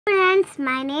friends,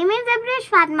 my name is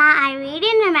Abrish. I read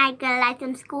in numerical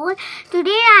lesson school. Today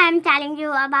I am telling you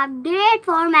about grade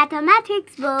 4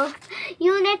 mathematics books,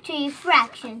 unit 3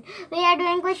 fraction. We are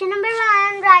doing question number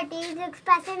 1, write each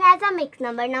expression as a mixed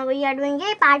number. Now we are doing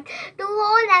A part, 2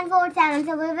 whole and 4 7.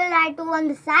 So we will write 2 on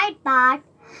the side part,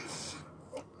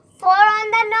 4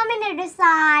 on the numerator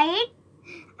side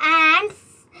and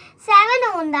 7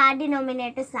 on the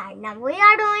denominator side. Now we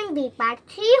are doing B part,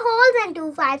 3 wholes and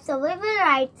 2 5. So we will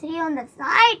write 3 on the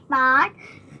side part,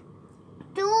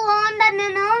 2 on the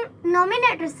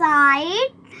denominator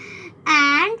side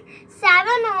and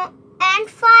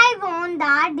 5 on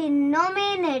the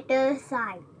denominator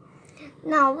side.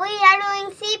 Now we are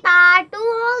doing C part, 2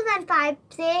 wholes and 5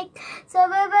 6. So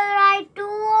we will write 2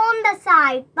 on the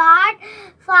side part,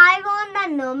 5 on the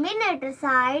numerator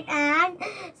side and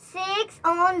 6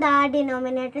 on the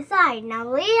denominator side. Now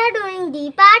we are doing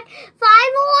D part, 5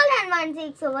 whole and 1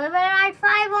 6. So we will write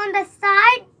 5 on the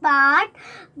side part,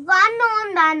 1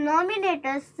 on the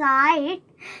numerator side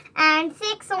and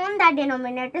 6 on the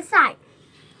denominator side.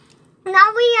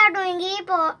 Now we are doing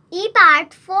E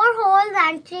part, 4 wholes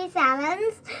and 3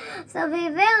 sevens. So we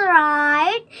will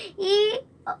write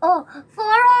 4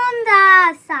 on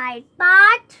the side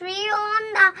part, 3 on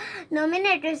the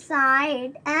numerator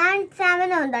side and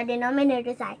 7 on the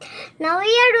denominator side. Now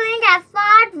we are doing F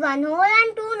part, 1 whole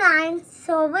and 2 nines.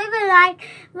 So we will write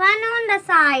 1 on the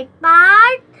side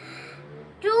part,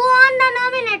 2 on the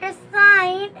numerator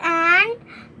side and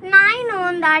 9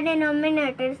 on the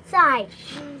denominator side.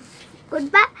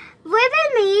 Goodbye. We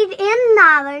will meet in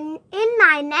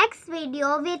my next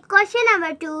video with question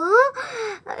number 2.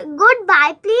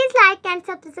 Goodbye. Please like and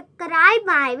subscribe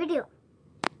my video.